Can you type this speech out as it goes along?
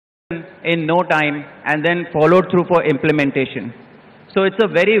in no time and then followed through for implementation. So it's a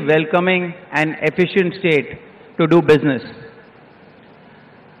very welcoming and efficient state to do business.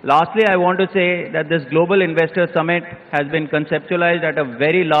 Lastly, I want to say that this Global Investor Summit has been conceptualized at a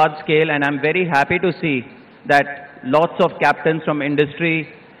very large scale, and I'm very happy to see that lots of captains from industry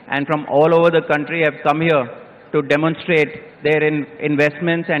and from all over the country have come here to demonstrate their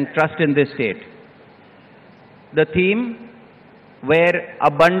investments and trust in this state. The theme, where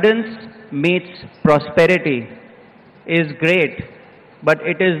abundance meets prosperity, is great, but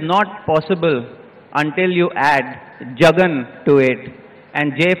it is not possible until you add Jagan to it.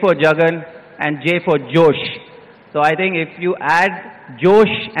 And J for Jagan and J for Josh. So I think if you add Josh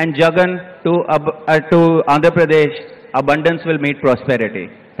and Jagan to Andhra Pradesh, abundance will meet prosperity.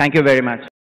 Thank you very much.